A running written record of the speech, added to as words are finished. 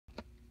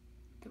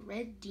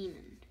Red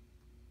Demon,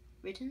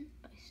 written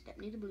by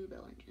Stepney the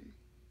Bluebell Engine.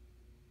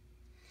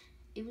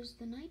 It was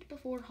the night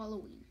before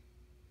Halloween,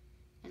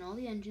 and all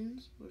the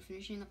engines were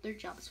finishing up their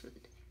jobs for the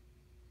day.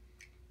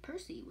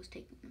 Percy was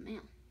taking the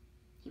mail.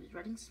 He was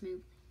running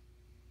smoothly.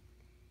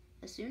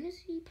 As soon as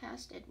he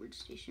passed Edward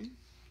Station,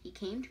 he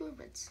came to a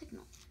red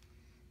signal.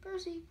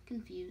 Percy,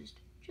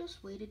 confused,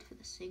 just waited for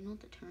the signal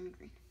to turn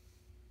green.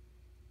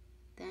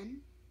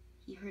 Then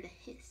he heard a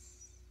hiss,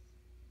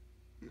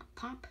 and a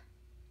pop,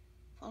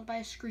 followed by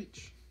a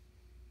screech,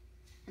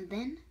 and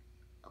then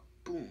a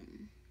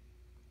boom.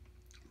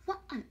 "What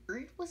on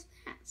earth was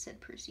that?"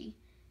 said Percy,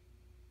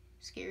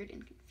 scared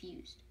and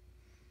confused.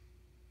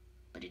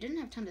 But he didn't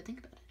have time to think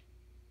about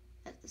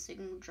it, as the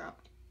signal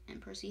dropped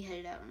and Percy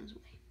headed out on his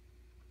way.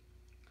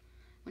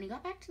 When he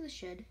got back to the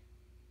shed,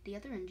 the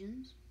other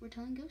engines were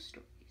telling ghost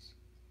stories.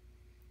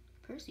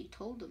 Percy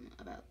told them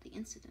about the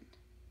incident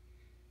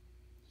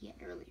he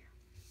had earlier.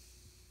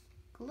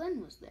 Glenn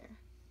was there.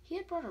 He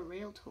had brought a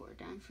rail tour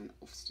down from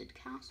Ulfstead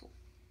Castle.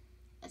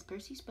 As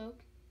Percy spoke,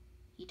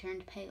 he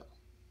turned pale.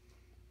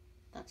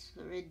 "That's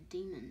the Red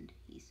Demon,"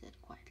 he said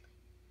quietly.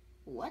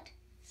 "What?"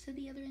 said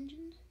the other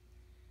engines.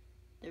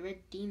 "The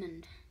Red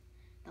Demon.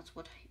 That's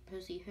what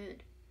Percy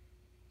heard,"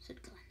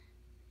 said Glenn.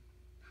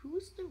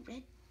 "Who's the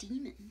Red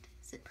Demon?"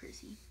 said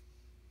Percy.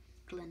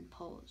 Glenn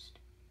paused.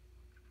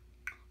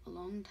 "A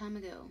long time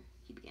ago,"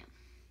 he began,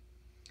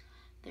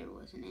 "there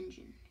was an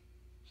engine.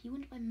 He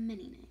went by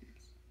many names,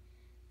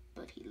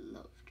 but he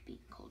loved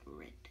being called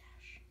Red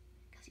Dash,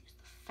 because he was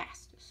the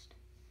fastest.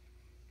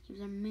 He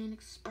was our main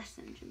express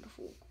engine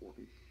before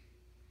Gordon.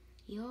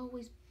 He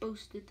always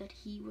boasted that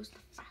he was the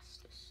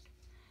fastest.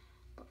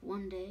 But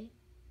one day,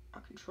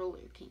 our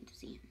controller came to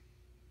see him.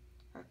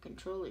 Our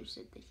controller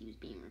said that he was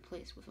being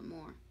replaced with a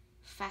more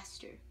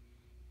faster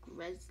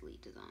Gresley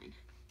design.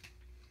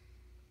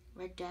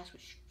 Red Dash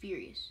was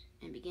furious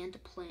and began to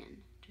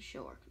plan to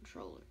show our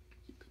controller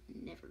he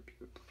could never be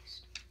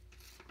replaced.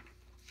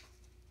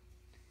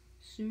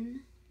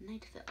 Soon,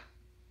 night fell,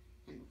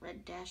 and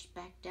Red Dash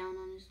backed down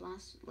on his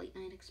last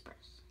late-night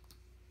express.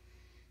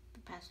 The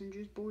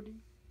passengers boarded,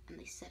 and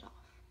they set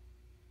off.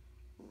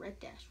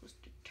 Red Dash was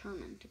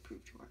determined to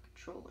prove to our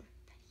controller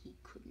that he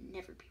could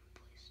never be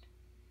replaced.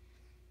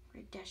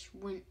 Red Dash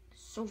went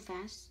so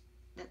fast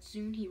that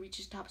soon he reached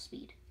his top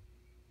speed.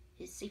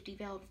 His safety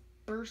valve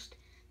burst,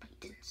 but he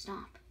didn't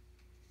stop.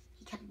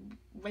 He kept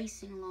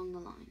racing along the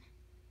line.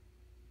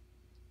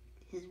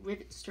 His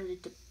rivets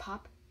started to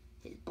pop.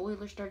 His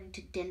boiler started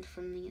to dent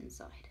from the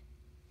inside.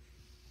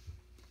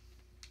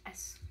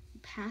 As he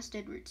passed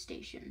Edward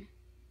Station,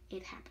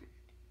 it happened.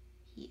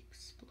 He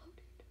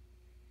exploded.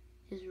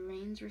 His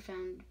remains were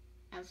found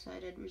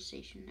outside Edward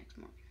Station next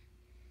morning.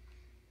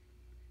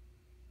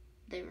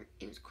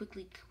 It was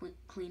quickly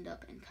cleaned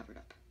up and covered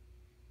up.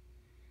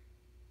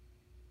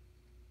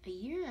 A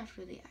year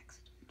after the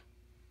accident,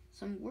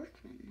 some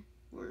workmen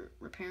were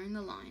repairing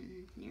the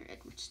line near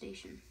Edward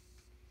Station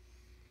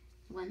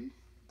when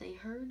they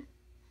heard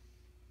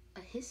a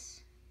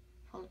hiss,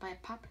 followed by a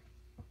pop,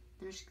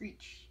 then a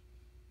screech,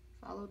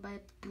 followed by a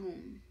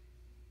boom,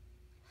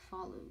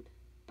 followed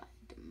by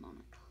a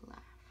demonic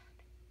laugh.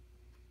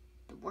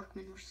 The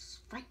workmen were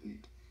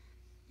frightened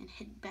and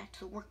headed back to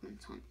the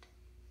workman's hut.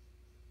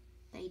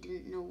 They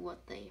didn't know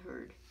what they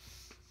heard.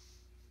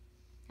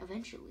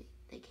 Eventually,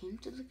 they came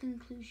to the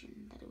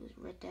conclusion that it was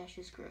Red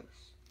Dash's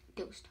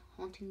ghost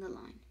haunting the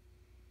line.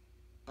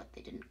 But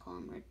they didn't call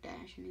him Red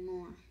Dash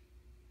anymore.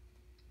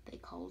 They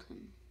called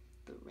him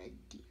the Red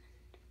Demon.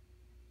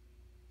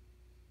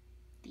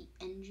 The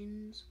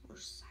engines were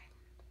silent.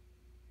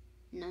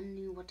 None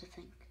knew what to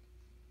think.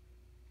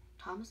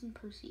 Thomas and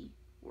Percy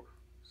were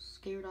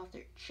scared off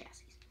their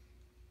chassis,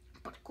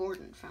 but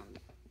Gordon found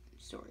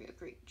the story a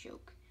great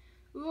joke.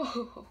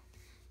 "Oh,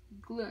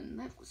 Glenn,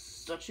 that was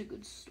such a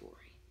good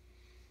story.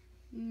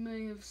 You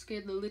may have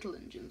scared the little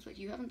engines, but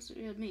you haven't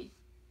scared me."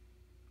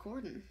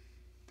 "Gordon,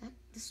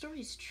 the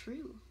story's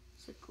true,"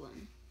 said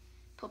Glenn.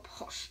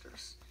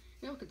 "Preposterous.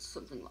 How could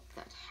something like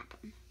that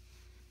happen?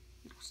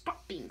 Now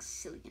stop being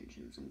silly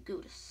engines and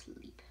go to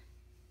sleep."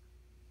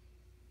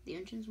 The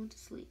engines went to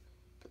sleep,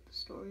 but the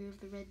story of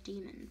the Red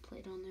Demon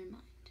played on their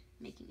mind,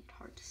 making it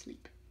hard to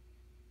sleep.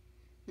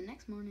 The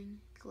next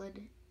morning,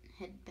 Glenn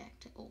headed back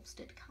to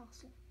Ulfstead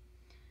Castle.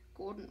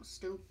 Gordon was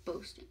still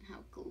boasting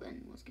how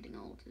Glenn was getting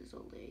old at his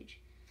old age.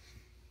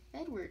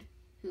 Edward,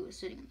 who was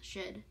sitting in the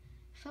shed,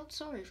 felt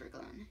sorry for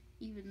Glenn,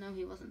 even though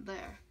he wasn't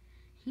there.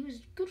 He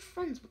was good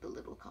friends with the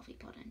little coffee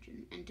pot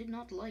engine and did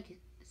not like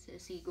to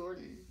see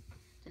Gordon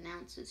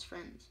denounce his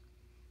friends.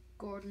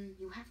 "Gordon,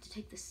 you have to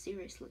take this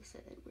seriously,"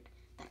 said Edward.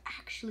 "That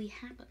actually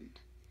happened."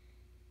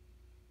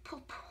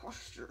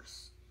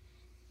 "Preposterous,"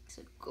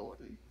 said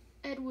Gordon.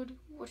 "Edward,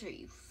 what are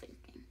you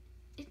thinking?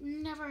 It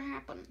never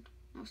happened.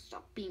 Now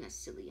stop being a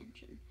silly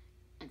engine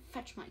and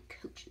fetch my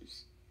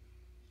coaches."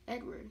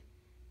 Edward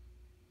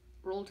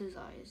rolled his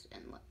eyes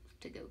and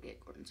left to go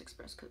get Gordon's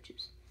express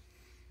coaches.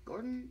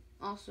 Gordon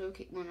also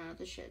went out of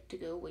the shed to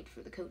go wait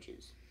for the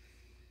coaches.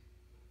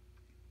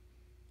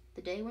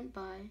 The day went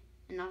by,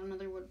 and not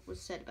another word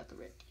was said about the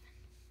Red Demon.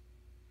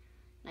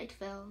 Night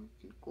fell,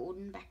 and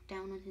Gordon backed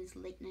down on his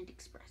late-night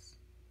express.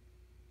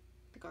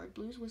 The guard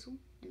blew his whistle,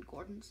 and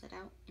Gordon set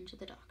out into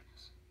the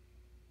darkness.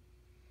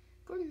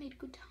 Gordon made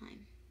good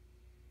time,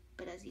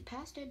 but as he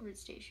passed Edward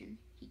Station,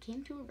 he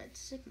came to a red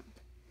signal.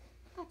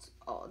 "That's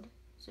odd,"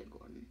 said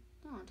Gordon.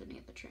 "There aren't any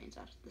other trains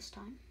out at this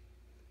time."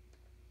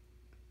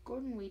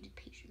 Gordon waited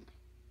patiently.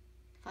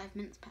 5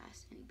 minutes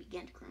passed, and he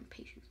began to grow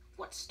impatient.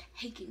 "What's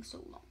taking so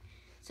long?"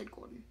 said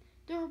Gordon.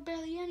 "There are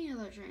barely any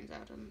other trains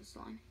out on this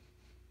line."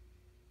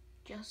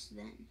 Just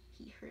then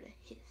he heard a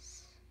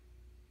hiss,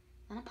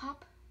 then a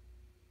pop,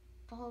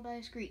 followed by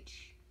a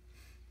screech,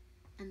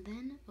 and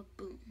then a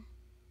boom.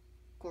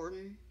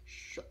 Gordon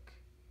shook.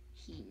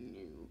 He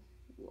knew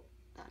what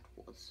that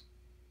was.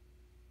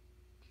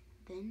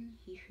 Then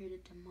he heard a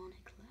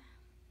demonic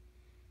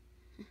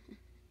laugh.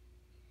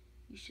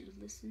 "You should have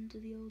listened to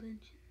the old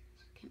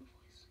engines," came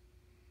a voice.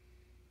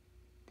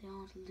 "They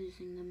aren't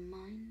losing their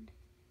mind.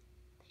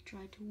 They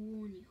tried to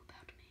warn you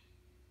about me,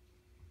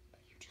 but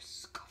you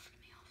just scoffed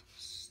me off the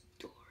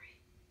story."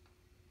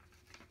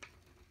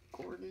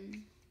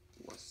 Gordon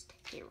was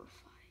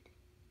terrified.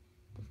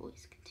 The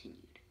voice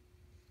continued.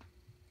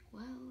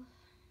 "Well,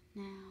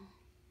 now,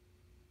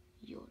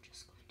 you're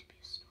just going to be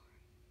a story."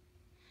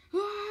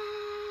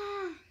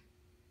 Ah!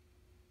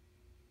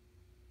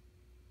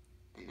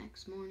 The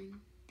next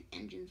morning, the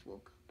engines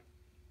woke up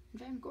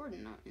and found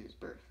Gordon not in his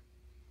berth.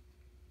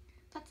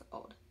 "That's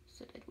odd,"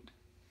 said Edward.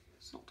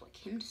 "It's not like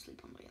him to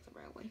sleep on the other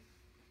railway."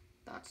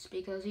 "That's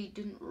because he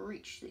didn't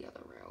reach the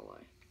other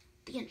railway."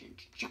 The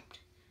engines jumped.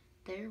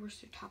 There was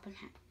Sir Topham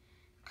Hatt,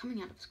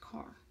 coming out of his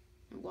car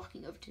and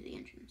walking over to the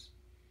engines.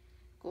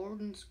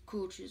 "Gordon's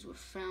coaches were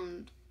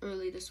found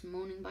early this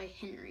morning by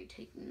Henry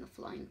taking the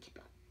Flying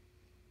Kipper,"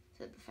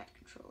 said the Fat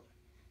Controller.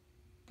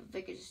 "The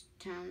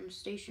Vicarstown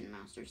station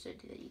master said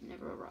that he'd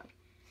never arrive.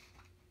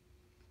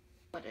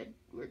 But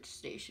Edward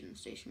Station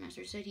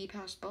master said he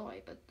passed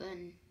by, but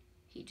then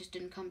he just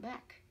didn't come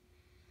back."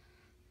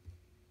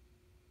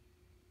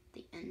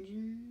 The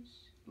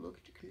engines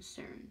looked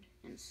concerned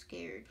and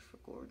scared for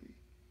Gordon.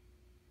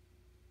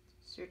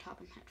 Sir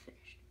Topham Hatt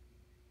finished.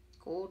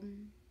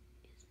 "Gordon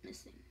is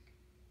missing,"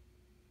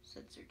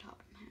 said Sir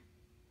Topham Hatt.